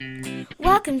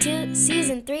Welcome to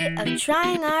Season 3 of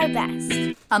Trying Our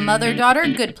Best, a mother-daughter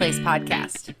Good Place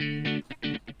podcast.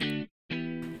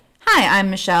 Hi,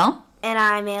 I'm Michelle. And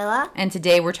I'm Ayla. And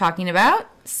today we're talking about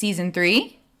Season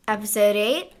 3, Episode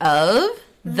 8 of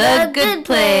The Good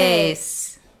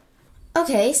Place.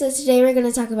 Okay, so today we're going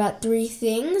to talk about 3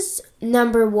 things.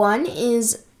 Number 1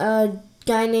 is a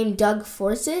guy named Doug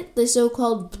Forsythe, the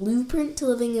so-called blueprint to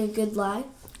living a good life.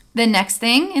 The next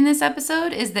thing in this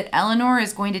episode is that Eleanor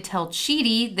is going to tell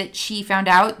Chidi that she found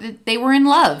out that they were in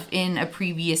love in a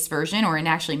previous version, or in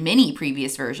actually many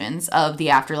previous versions of the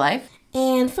afterlife.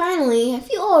 And finally,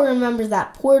 if you all remember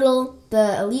that portal,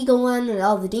 the illegal one that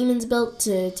all the demons built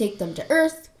to take them to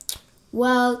Earth,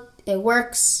 well, it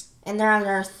works, and they're on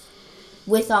Earth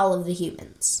with all of the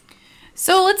humans.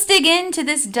 So let's dig into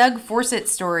this Doug Forsythe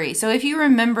story. So if you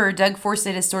remember, Doug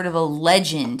Forsythe is sort of a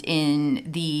legend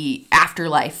in the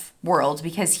afterlife world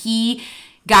because he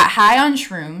got high on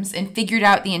shrooms and figured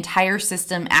out the entire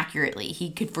system accurately.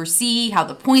 He could foresee how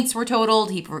the points were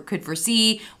totaled. He could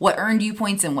foresee what earned you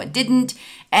points and what didn't.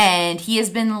 And he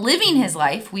has been living his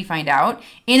life, we find out,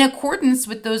 in accordance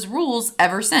with those rules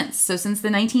ever since. So since the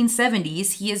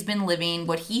 1970s, he has been living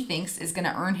what he thinks is going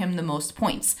to earn him the most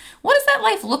points. What does that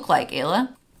life look like,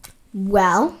 Ayla?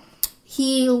 Well,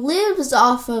 he lives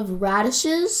off of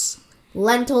radishes,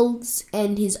 lentils,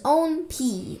 and his own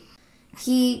pee.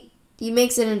 He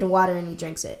makes it into water and he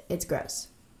drinks it. It's gross.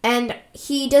 And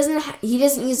he doesn't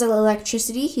use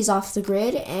electricity. He's off the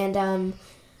grid, and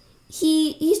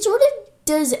he sort of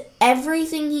does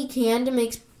everything he can to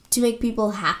make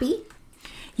people happy.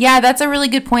 Yeah, that's a really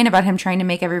good point about him trying to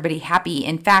make everybody happy.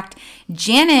 In fact,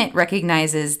 Janet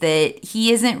recognizes that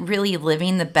he isn't really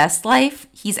living the best life.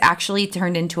 He's actually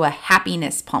turned into a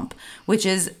happiness pump, which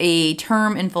is a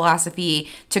term in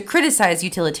philosophy to criticize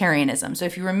utilitarianism. So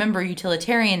if you remember,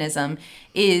 utilitarianism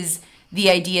is the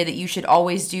idea that you should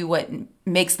always do what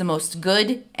makes the most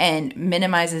good and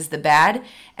minimizes the bad.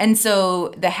 And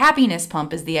so the happiness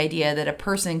pump is the idea that a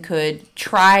person could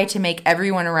try to make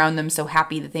everyone around them so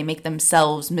happy that they make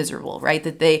themselves miserable, right?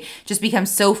 That they just become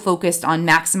so focused on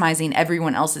maximizing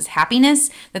everyone else's happiness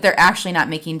that they're actually not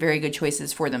making very good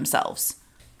choices for themselves.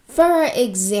 For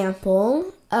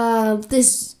example,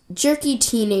 this jerky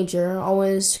teenager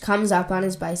always comes up on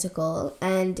his bicycle,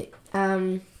 and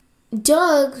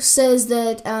Doug says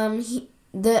that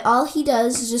all he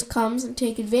does is just comes and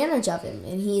take advantage of him,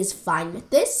 and he is fine with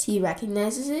this. He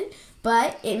recognizes it,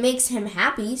 but it makes him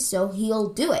happy, so he'll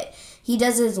do it. He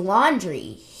does his laundry.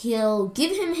 He'll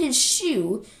give him his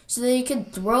shoe so that he can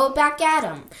throw it back at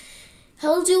him.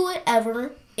 He'll do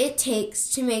whatever it takes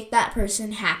to make that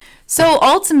person happy. So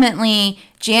ultimately,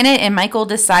 Janet and Michael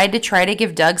decide to try to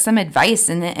give Doug some advice,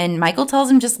 and Michael tells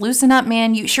him, just loosen up,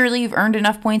 man. You've earned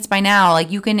enough points by now.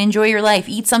 Like, you can enjoy your life.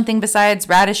 Eat something besides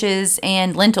radishes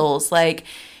and lentils. Like,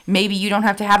 maybe you don't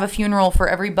have to have a funeral for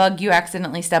every bug you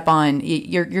accidentally step on.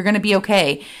 You're going to be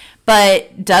okay.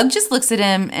 But Doug just looks at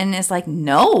him and is like,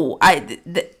 no.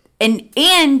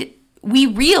 And we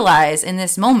realize in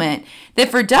this moment that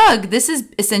for Doug, this is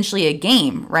essentially a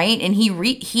game, right? And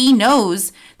he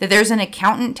knows that there's an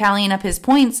accountant tallying up his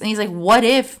points, and he's like, what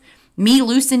if me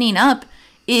loosening up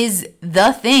is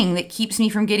the thing that keeps me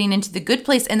from getting into the good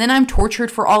place, and then I'm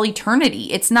tortured for all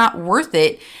eternity? It's not worth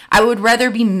it. I would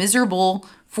rather be miserable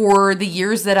for the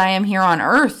years that I am here on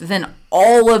Earth than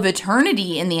all of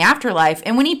eternity in the afterlife.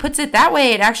 And when he puts it that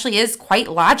way, it actually is quite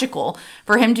logical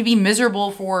for him to be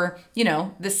miserable for,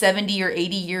 the 70 or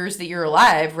 80 years that you're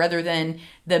alive rather than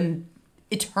the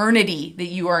eternity that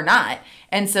you are not.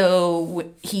 And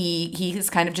so he has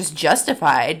kind of just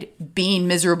justified being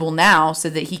miserable now so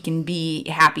that he can be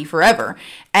happy forever.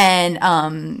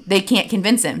 And they can't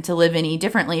convince him to live any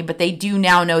differently, but they do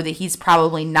now know that he's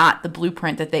probably not the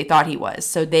blueprint that they thought he was.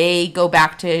 So they go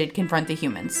back to confront the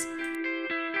humans.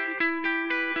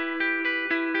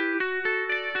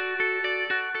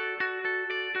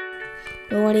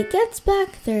 But when he gets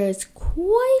back, there is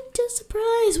quite a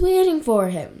surprise waiting for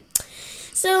him.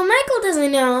 So Michael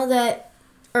doesn't know that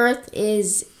Earth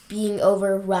is being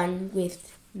overrun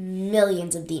with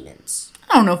millions of demons.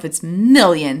 I don't know if it's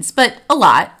millions, but a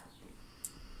lot.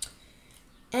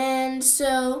 And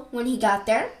so when he got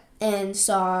there and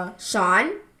saw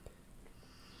Sean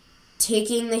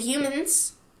taking the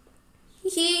humans,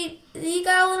 he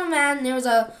got a little mad, and there was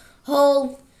a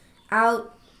whole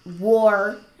out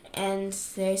war, and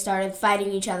they started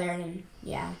fighting each other, and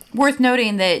yeah. Worth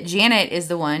noting that Janet is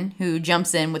the one who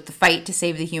jumps in with the fight to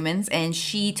save the humans, and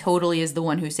she totally is the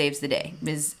one who saves the day,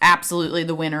 is absolutely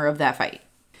the winner of that fight.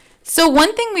 So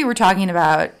one thing we were talking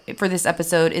about for this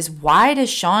episode is, why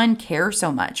does Sean care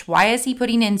so much? Why is he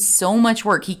putting in so much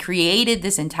work? He created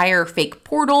this entire fake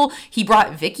portal. He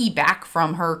brought Vicky back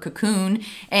from her cocoon,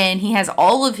 and he has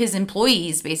all of his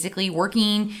employees basically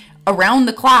working around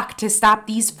the clock to stop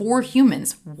these 4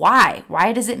 humans. Why?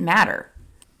 Why does it matter?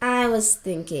 I was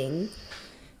thinking,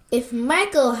 if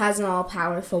Michael has an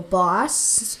all-powerful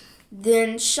boss,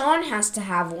 then Sean has to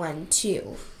have one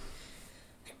too.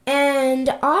 And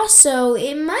also,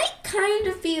 it might kind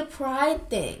of be a pride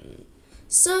thing.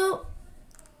 So,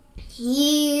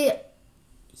 he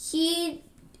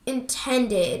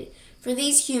intended for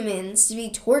these humans to be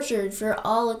tortured for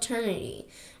all eternity.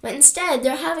 But instead,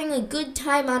 they're having a good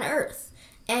time on Earth.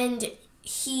 And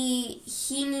he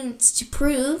needs to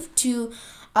prove to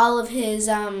all of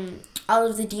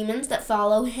the demons that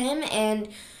follow him and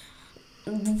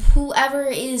whoever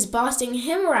is bossing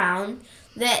him around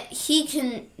that he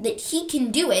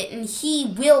can do it, and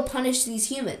he will punish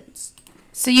these humans.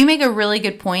 So you make a really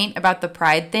good point about the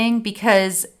pride thing,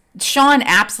 because Sean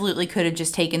absolutely could have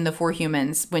just taken the 4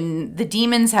 humans. When the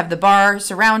demons have the bar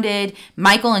surrounded,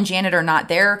 Michael and Janet are not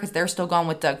there because they're still gone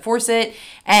with Doug Fawcett.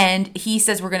 And he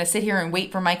says, we're going to sit here and wait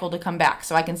for Michael to come back.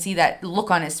 So I can see that look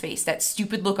on his face, that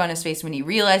stupid look on his face when he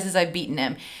realizes I've beaten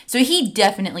him. So he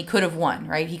definitely could have won,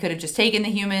 right? He could have just taken the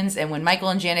humans, and when Michael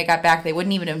and Janet got back, they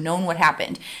wouldn't even have known what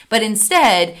happened. But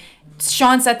instead,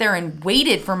 Sean sat there and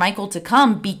waited for Michael to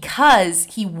come because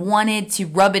he wanted to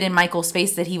rub it in Michael's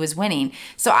face that he was winning.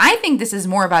 So I think this is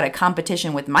more about a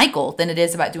competition with Michael than it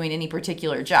is about doing any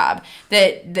particular job.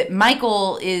 That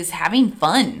Michael is having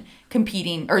fun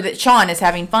competing, or that Sean is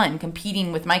having fun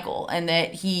competing with Michael, and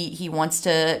that he wants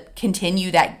to continue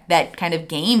that kind of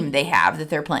game they have that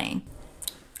they're playing.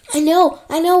 I know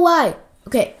why.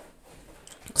 Okay.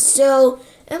 So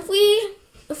if we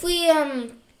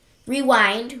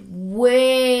rewind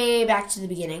way back to the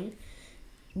beginning,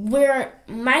 where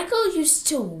Michael used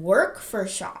to work for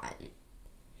Sean.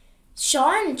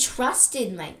 Sean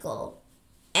trusted Michael,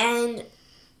 and,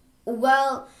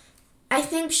 well, I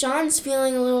think Sean's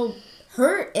feeling a little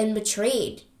hurt and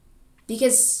betrayed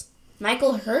because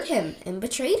Michael hurt him and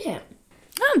betrayed him.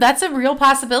 Oh, that's a real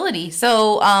possibility.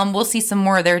 So we'll see some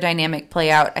more of their dynamic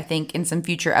play out, I think, in some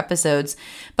future episodes.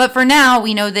 But for now,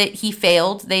 we know that he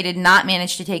failed. They did not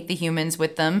manage to take the humans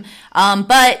with them.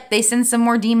 But they send some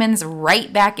more demons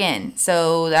right back in.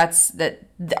 So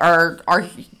our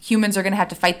humans are going to have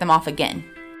to fight them off again.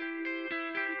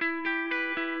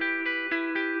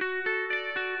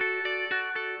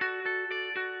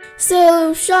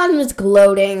 So Sean was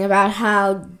gloating about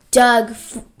how Doug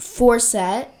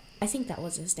Fawcett, I think that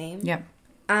was his name. Yeah.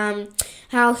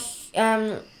 How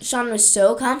Sean was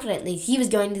so confident that he was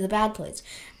going to the bad place.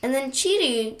 And then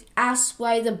Chidi asked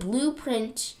why the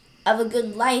blueprint of a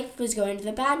good life was going to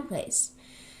the bad place.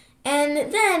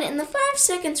 And then, in the 5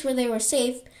 seconds where they were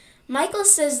safe, Michael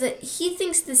says that he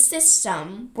thinks the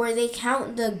system, where they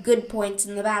count the good points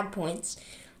and the bad points,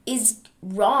 is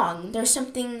wrong. There's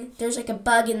like a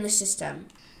bug in the system.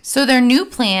 So their new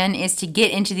plan is to get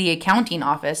into the accounting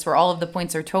office where all of the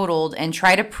points are totaled and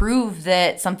try to prove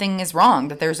that something is wrong,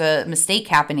 that there's a mistake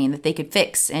happening that they could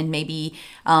fix and maybe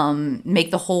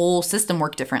make the whole system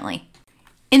work differently.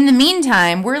 In the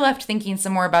meantime, we're left thinking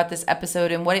some more about this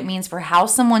episode and what it means for how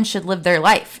someone should live their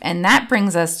life. And that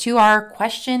brings us to our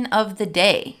question of the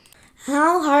day.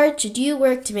 How hard should you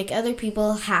work to make other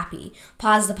people happy?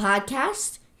 Pause the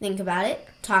podcast, think about it,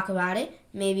 talk about it,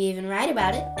 maybe even write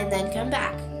about it, and then come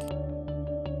back.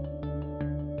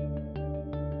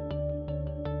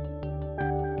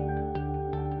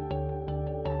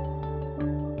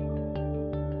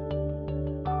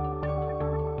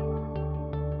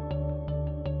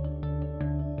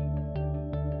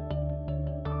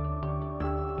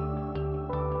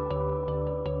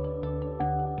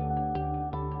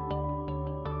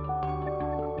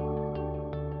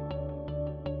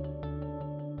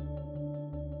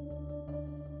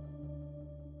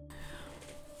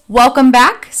 Welcome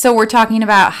back. So we're talking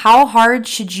about how hard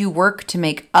should you work to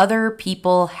make other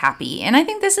people happy? And I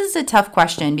think this is a tough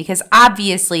question because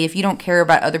obviously if you don't care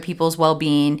about other people's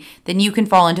well-being, then you can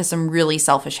fall into some really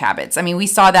selfish habits. I mean, we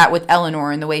saw that with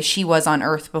Eleanor and the way she was on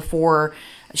Earth before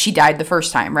she died the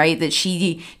first time, right? That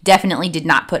she definitely did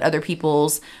not put other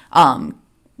people's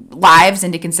lives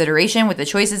into consideration with the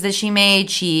choices that she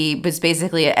made. She was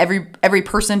basically every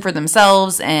person for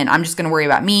themselves, and I'm just going to worry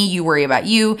about me, you worry about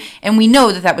you. And we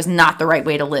know that that was not the right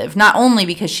way to live, not only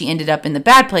because she ended up in the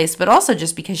bad place, but also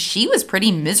just because she was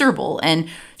pretty miserable and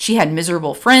she had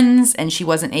miserable friends and she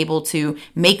wasn't able to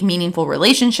make meaningful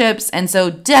relationships. And so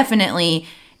definitely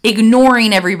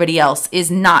ignoring everybody else is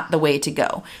not the way to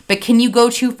go. But can you go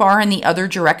too far in the other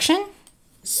direction?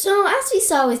 So, as we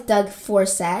saw with Doug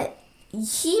Forsett,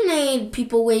 he made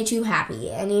people way too happy,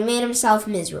 and he made himself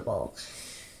miserable.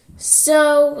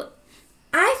 So,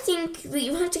 I think that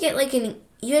you have to get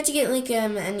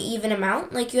an even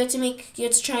amount. Like, you have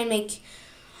to try and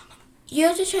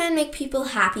make people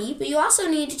happy, but you also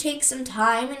need to take some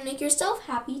time and make yourself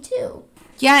happy too.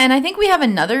 Yeah, and I think we have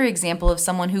another example of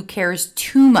someone who cares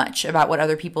too much about what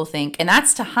other people think, and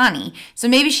that's Tahani. So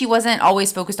maybe she wasn't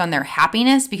always focused on their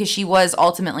happiness because she was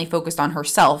ultimately focused on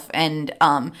herself and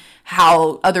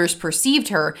how others perceived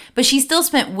her, but she still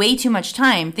spent way too much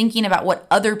time thinking about what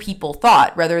other people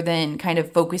thought rather than kind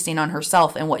of focusing on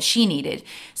herself and what she needed.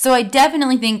 So I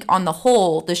definitely think on the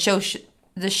whole, the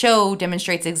show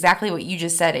demonstrates exactly what you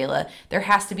just said, Ayla. There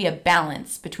has to be a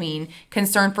balance between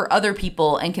concern for other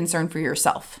people and concern for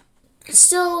yourself.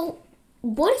 So,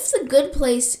 what if the good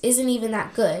place isn't even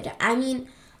that good? I mean,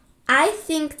 I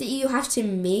think that you have to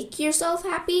make yourself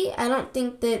happy. I don't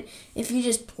think that if you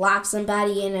just plop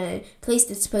somebody in a place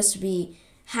that's supposed to be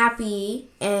happy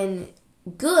and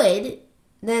good,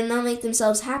 then they'll make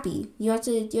themselves happy. You have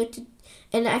to,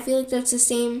 and I feel like that's the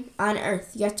same on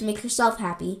Earth. You have to make yourself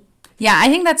happy. Yeah, I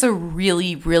think that's a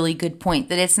really, really good point,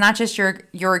 that it's not just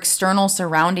your external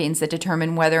surroundings that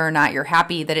determine whether or not you're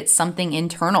happy, that it's something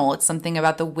internal. It's something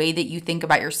about the way that you think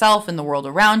about yourself and the world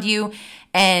around you.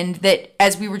 And that,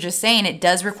 as we were just saying, it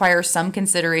does require some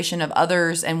consideration of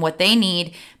others and what they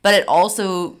need, but it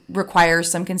also requires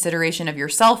some consideration of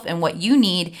yourself and what you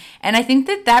need. And I think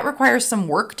that requires some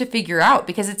work to figure out,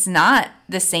 because it's not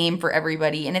the same for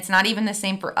everybody, and it's not even the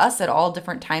same for us at all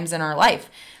different times in our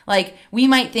life. Like, we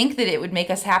might think that it would make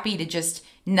us happy to just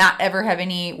not ever have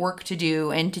any work to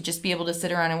do and to just be able to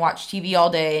sit around and watch TV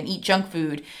all day and eat junk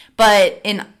food. But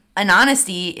in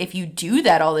honesty, if you do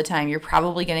that all the time, you're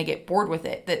probably going to get bored with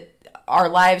it. That our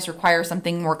lives require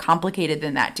something more complicated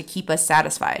than that to keep us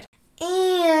satisfied.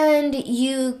 And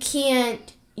you'd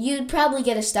probably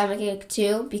get a stomachache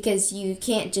too, because you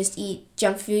can't just eat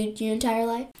junk food your entire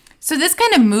life. So this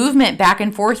kind of movement back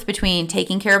and forth between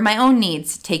taking care of my own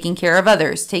needs, taking care of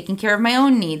others, taking care of my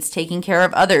own needs, taking care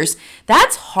of others,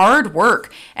 that's hard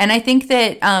work. And I think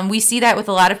that we see that with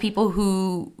a lot of people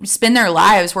who spend their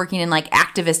lives working in like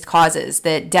activist causes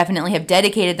that definitely have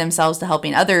dedicated themselves to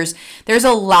helping others. There's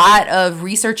a lot of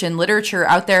research and literature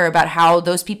out there about how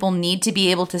those people need to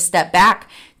be able to step back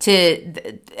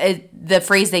to the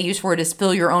phrase they use for it is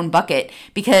fill your own bucket,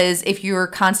 because if you're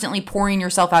constantly pouring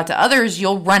yourself out to others,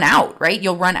 you'll run out, right?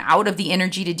 You'll run out of the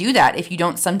energy to do that if you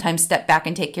don't sometimes step back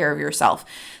and take care of yourself.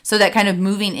 So that kind of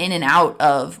moving in and out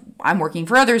of, I'm working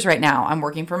for others right now, I'm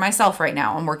working for myself right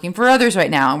now, I'm working for others right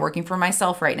now, I'm working for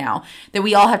myself right now, that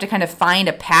we all have to kind of find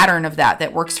a pattern of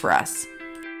that works for us.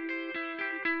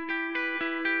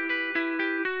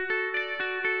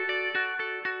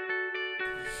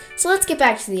 So let's get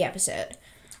back to the episode.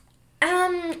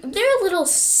 They're a little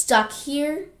stuck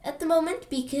here at the moment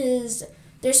because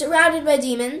they're surrounded by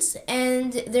demons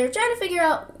and they're trying to figure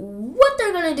out what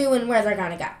they're going to do and where they're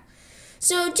going to go.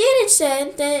 So Janet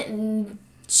said that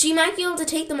she might be able to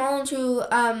take them all into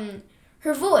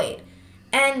her void.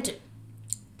 And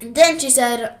then she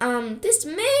said, this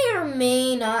may or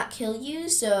may not kill you,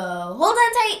 so hold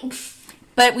on tight.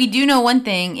 But we do know one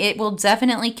thing, it will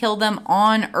definitely kill them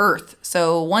on Earth.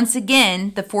 So once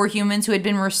again, the 4 humans who had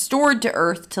been restored to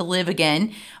Earth to live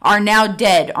again are now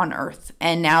dead on Earth.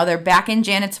 And now they're back in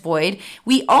Janet's void.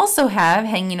 We also have,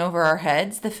 hanging over our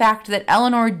heads, the fact that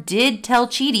Eleanor did tell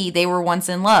Chidi they were once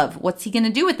in love. What's he going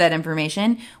to do with that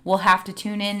information? We'll have to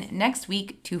tune in next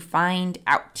week to find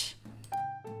out.